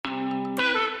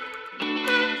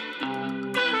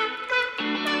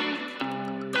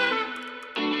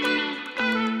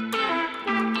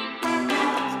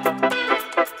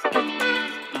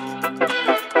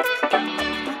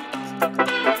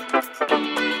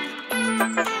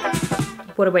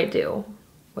what do I do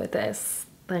with this?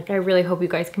 Like, I really hope you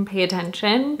guys can pay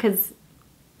attention, because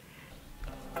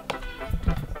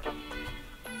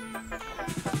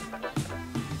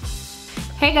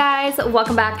hey guys,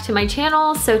 welcome back to my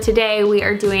channel. So today we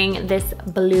are doing this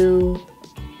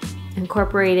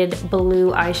incorporated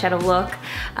blue eyeshadow look.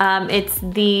 It's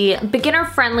the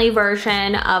beginner-friendly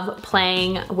version of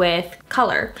playing with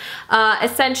color.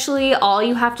 Essentially, all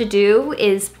you have to do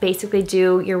is basically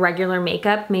do your regular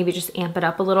makeup, maybe just amp it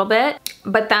up a little bit.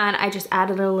 But then I just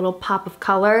added a little pop of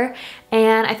color,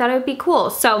 and I thought it would be cool.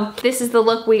 So this is the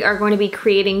look we are going to be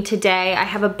creating today. I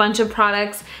have a bunch of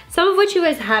products, some of which you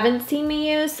guys haven't seen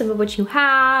me use, some of which you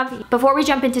have. Before we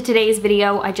jump into today's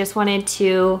video, I just wanted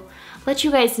to let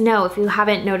you guys know, if you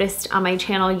haven't noticed on my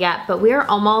channel yet, but we are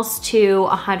almost to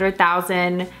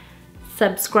 100,000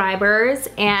 subscribers,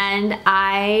 and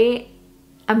I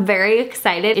am very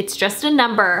excited. It's just a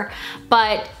number,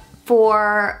 but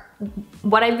for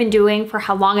what I've been doing, for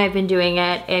how long I've been doing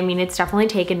it, I mean, it's definitely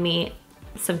taken me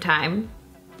some time.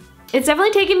 It's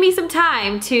definitely taken me some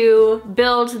time to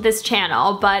build this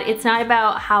channel, but it's not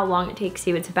about how long it takes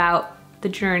you, it's about the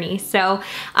journey. So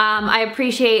I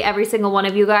appreciate every single one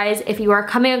of you guys. If you are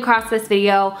coming across this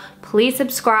video, please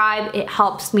subscribe. It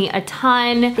helps me a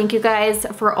ton. Thank you guys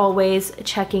for always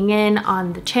checking in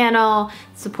on the channel,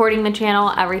 supporting the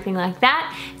channel, everything like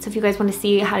that. So if you guys want to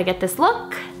see how to get this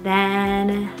look,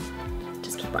 then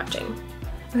just keep watching.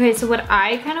 Okay, so what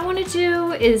I kind of want to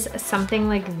do is something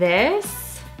like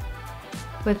this,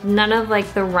 with none of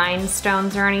like the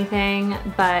rhinestones or anything,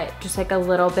 but just like a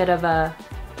little bit of a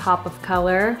pop of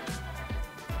color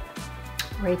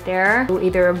right there.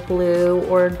 Either blue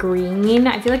or green.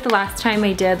 I feel like the last time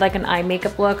I did like an eye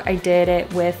makeup look, I did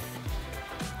it with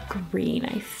green,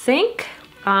 I think.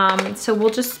 So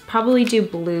we'll just probably do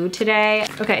blue today.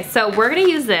 Okay, so we're gonna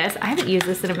use this. I haven't used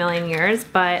this in a million years,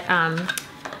 but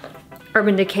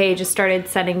Urban Decay just started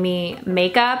sending me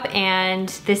makeup, and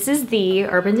this is the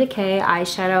Urban Decay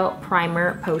eyeshadow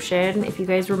primer potion. If you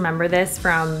guys remember this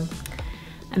from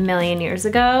a million years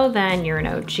ago, then you're an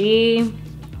OG.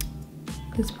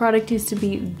 This product used to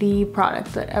be the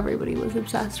product that everybody was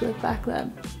obsessed with back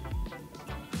then.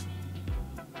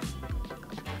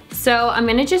 So I'm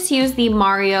gonna just use the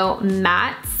Mario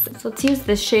Mattes. So let's use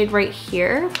this shade right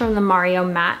here from the Mario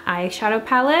Matte eyeshadow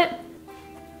palette.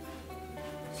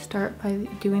 Start by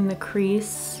doing the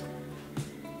crease.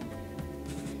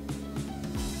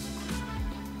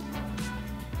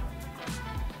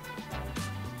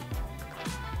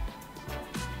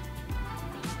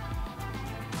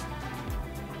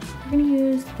 I'm gonna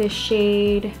use this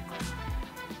shade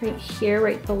right here,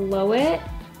 right below it.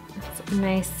 It's a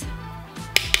nice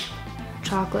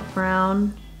chocolate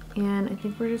brown. And I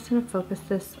think we're just gonna focus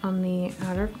this on the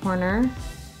outer corner.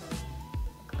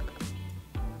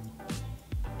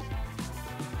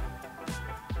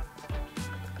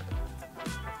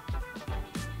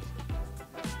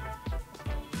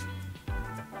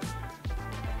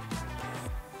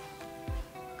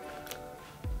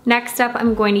 Next up,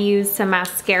 I'm going to use some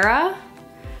mascara,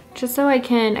 just so I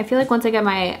feel like once I get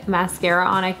my mascara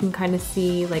on, I can kind of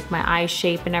see like my eye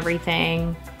shape and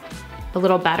everything a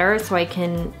little better, so I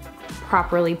can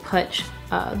properly put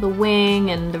the wing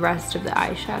and the rest of the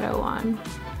eyeshadow on.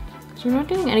 So we're not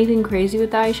doing anything crazy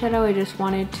with the eyeshadow, I just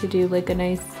wanted to do like a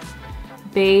nice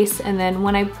base, and then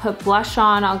when I put blush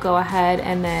on, I'll go ahead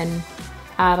and then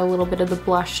add a little bit of the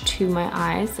blush to my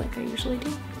eyes like I usually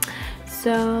do.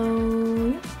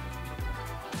 So,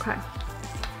 okay.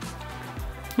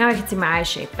 Now I can see my eye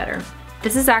shape better.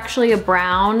 This is actually a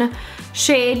brown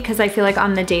shade because I feel like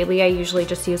on the daily I usually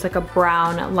just use like a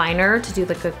brown liner to do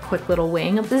like a quick little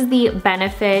wing. This is the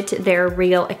Benefit Their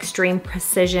Real Extreme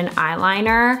Precision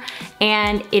Eyeliner,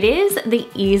 and it is the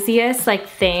easiest like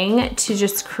thing to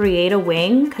just create a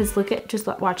wing, because look at, just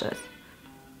watch this.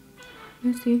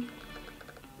 You see?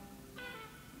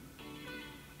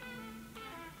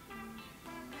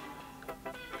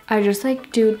 I just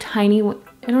like do tiny, I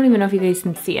don't even know if you guys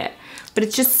can see it, but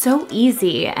it's just so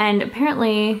easy. And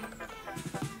apparently,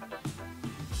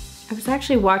 I was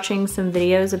actually watching some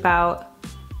videos about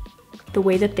the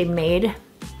way that they made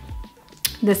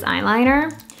this eyeliner,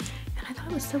 and I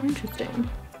thought it was so interesting.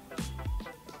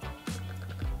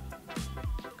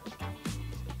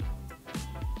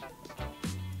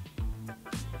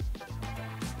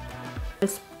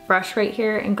 This brush right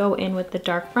here and go in with the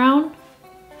dark brown.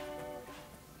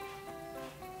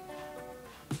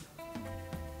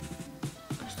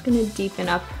 Gonna deepen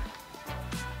up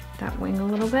that wing a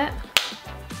little bit.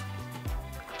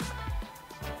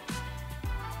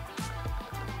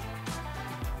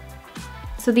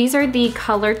 So these are the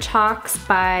Color Chalks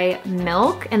by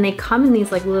Milk, and they come in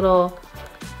these like little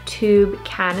tube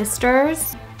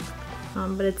canisters.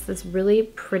 But it's this really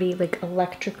pretty like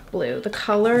electric blue. The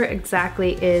color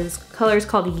exactly is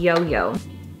called Yo-Yo.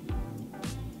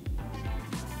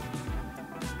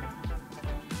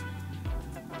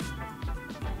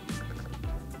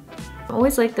 I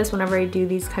always like this whenever I do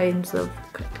these kinds of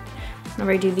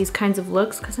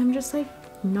looks, because I'm just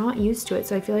like not used to it.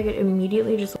 So I feel like it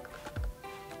immediately just.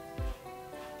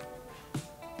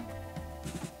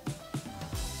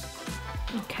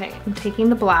 Okay, I'm taking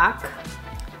the black.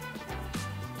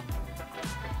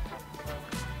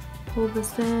 Pull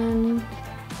this in.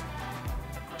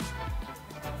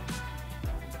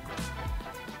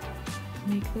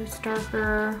 Make this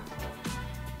darker.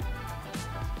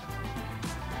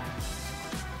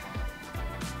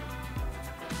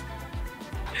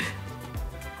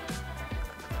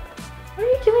 What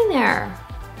are you doing there?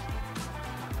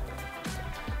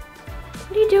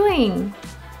 What are you doing?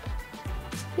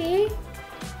 Sophie?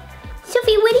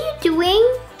 Sophie, what are you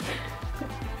doing?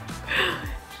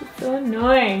 She's so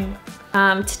annoying.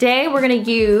 Today we're gonna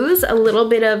use a little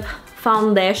bit of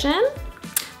foundation.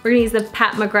 We're gonna use the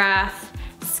Pat McGrath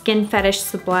Skin Fetish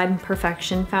Sublime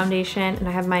Perfection Foundation, and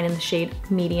I have mine in the shade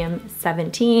Medium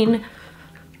 17.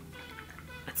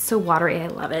 It's so watery, I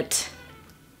love it.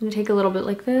 I'm gonna take a little bit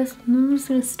like this, and I'm just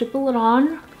gonna stipple it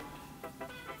on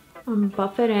and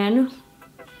buff it in.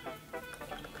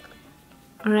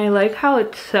 And I like how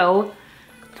it's so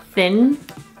thin,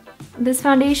 this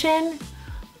foundation,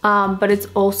 but it's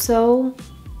also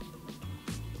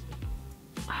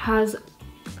has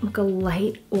like a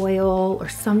light oil or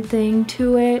something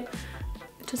to it.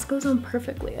 It just goes on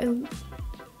perfectly. I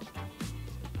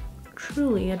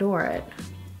truly adore it.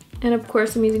 And of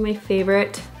course I'm using my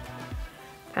favorite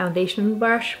foundation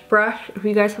brush. If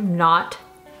you guys have not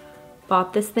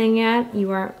bought this thing yet,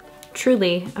 you are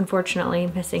truly, unfortunately,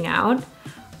 missing out.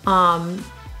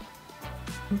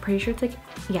 I'm pretty sure it's like,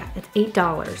 yeah, it's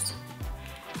 $8.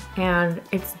 And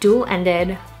it's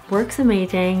dual-ended, works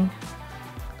amazing.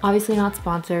 Obviously not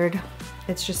sponsored.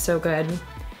 It's just so good.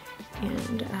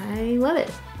 And I love it.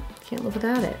 Can't live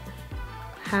without it.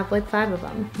 Have like 5 of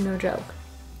them, no joke.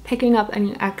 Picking up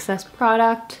any excess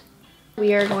product.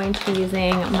 We are going to be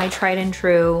using my tried and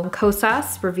true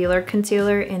Kosas Revealer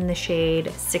Concealer in the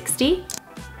shade 60.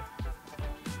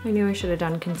 I knew I should have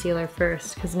done concealer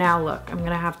first, because now look, I'm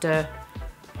gonna have to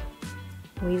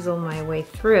weasel my way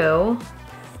through.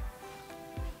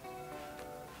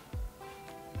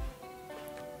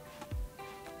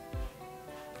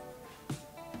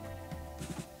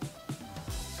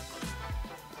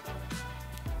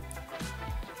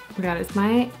 Oh my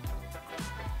God,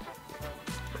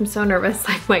 I'm so nervous,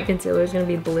 like my concealer is gonna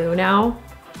be blue now.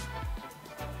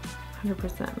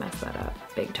 100% mess that up,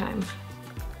 big time.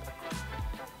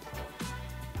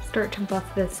 Start to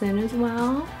buff this in as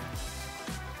well.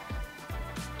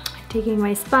 Taking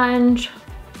my sponge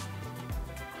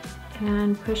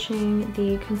and pushing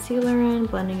the concealer in,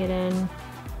 blending it in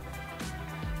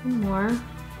more.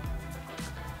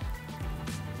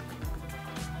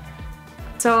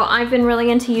 So I've been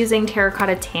really into using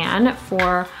Terracotta Tan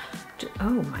for, oh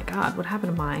my God, what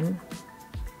happened to mine?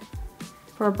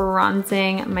 For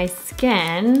bronzing my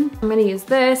skin. I'm gonna use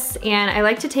this, and I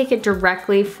like to take it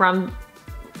directly from,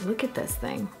 look at this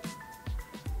thing.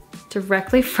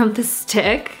 Directly from the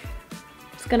stick.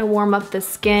 Just gonna warm up the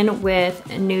skin with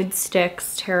Nude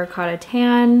Sticks Terracotta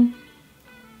Tan.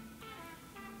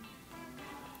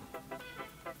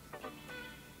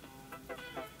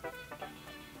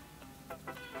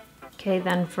 Okay,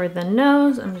 then for the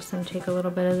nose, I'm just gonna take a little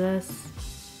bit of this.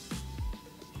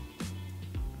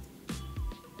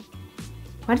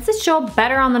 Why does it show up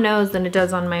better on the nose than it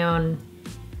does on my own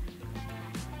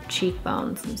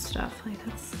cheekbones and stuff? Like,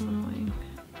 that's so annoying.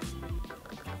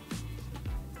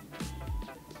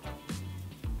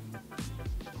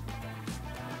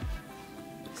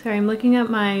 Sorry, I'm looking at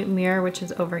my mirror, which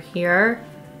is over here.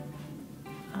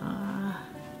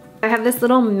 I have this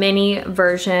little mini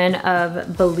version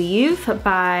of Believe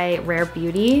by Rare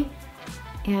Beauty,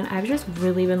 and I've just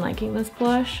really been liking this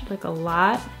blush, like a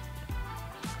lot.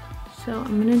 So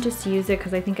I'm gonna just use it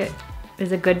because I think it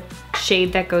is a good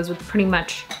shade that goes with pretty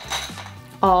much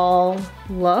all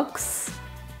looks.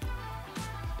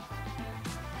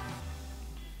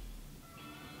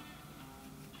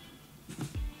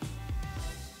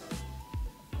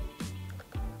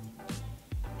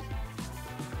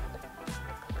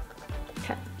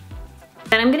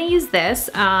 Then I'm gonna use this.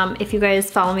 If you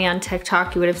guys follow me on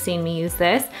TikTok, you would have seen me use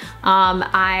this.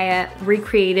 I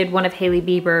recreated one of Hailey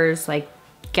Bieber's like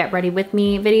get ready with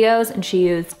me videos, and she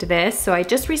used this. So I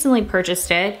just recently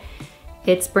purchased it.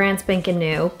 It's brand spanking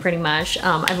new, pretty much.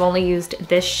 I've only used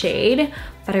this shade,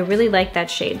 but I really like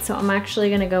that shade. So I'm actually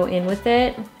gonna go in with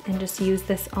it and just use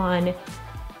this on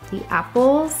the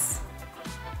apples.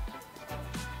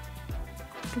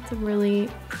 It's a really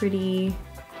pretty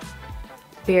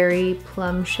berry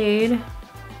plum shade.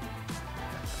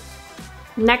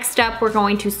 Next up, we're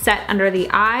going to set under the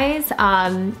eyes.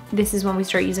 This is when we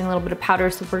start using a little bit of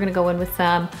powder, so we're gonna go in with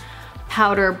some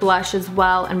powder, blush as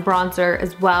well, and bronzer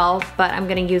as well, but I'm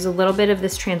gonna use a little bit of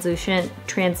this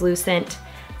translucent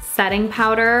setting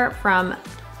powder from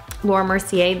Laura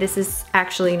Mercier. This is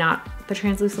actually not the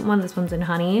translucent one, this one's in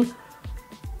honey.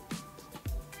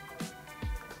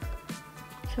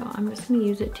 So I'm just gonna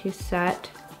use it to set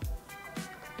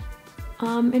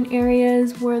in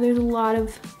areas where there's a lot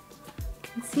of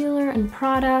concealer and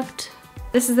product.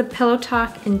 This is the Pillow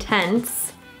Talk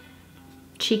Intense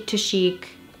Cheek to Chic.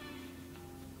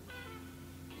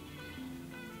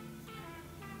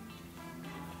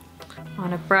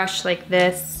 On a brush like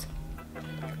this,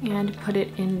 and put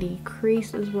it in the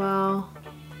crease as well.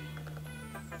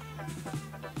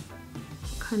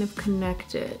 Kind of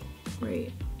connect it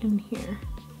right in here.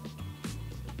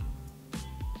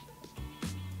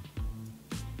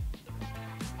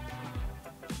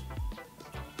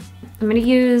 I'm gonna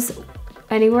use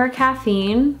Anywhere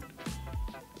Caffeine.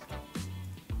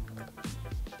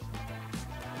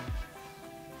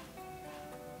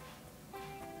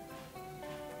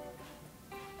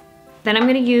 Then I'm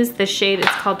gonna use the shade, it's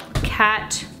called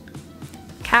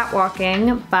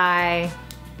Catwalking by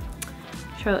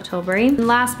Charlotte Tilbury. And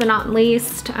last but not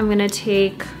least, I'm gonna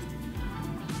take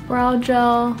brow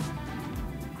gel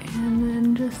and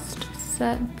then just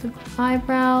set the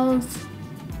eyebrows.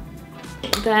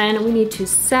 Then we need to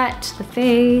set the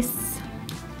face.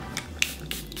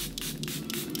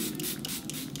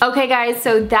 Okay guys,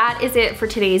 so that is it for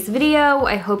today's video.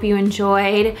 I hope you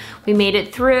enjoyed. We made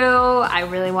it through. I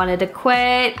really wanted to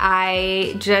quit.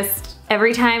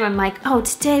 Every time I'm like, oh,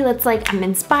 today I'm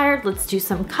inspired, let's do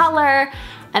some color.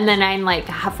 And then I'm like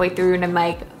halfway through and I'm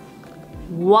like,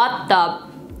 what the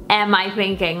am I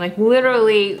thinking? Like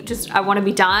literally I wanna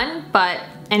be done, but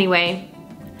anyway,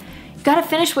 you gotta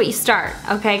finish what you start,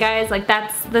 okay guys? Like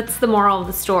that's the moral of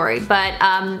the story. But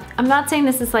I'm not saying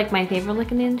this is like my favorite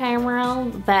look in the entire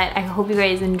world, but I hope you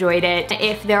guys enjoyed it.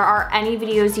 If there are any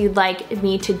videos you'd like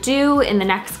me to do in the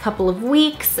next couple of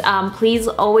weeks, please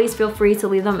always feel free to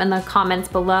leave them in the comments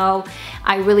below.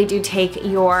 I really do take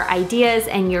your ideas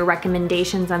and your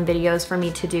recommendations on videos for me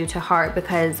to do to heart,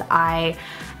 because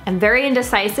I'm very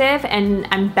indecisive and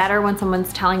I'm better when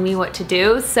someone's telling me what to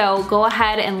do. So go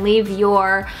ahead and leave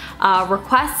your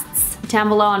requests down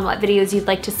below on what videos you'd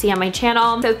like to see on my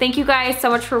channel. So thank you guys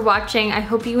so much for watching. I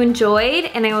hope you enjoyed,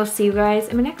 and I will see you guys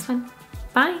in my next one.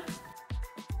 Bye.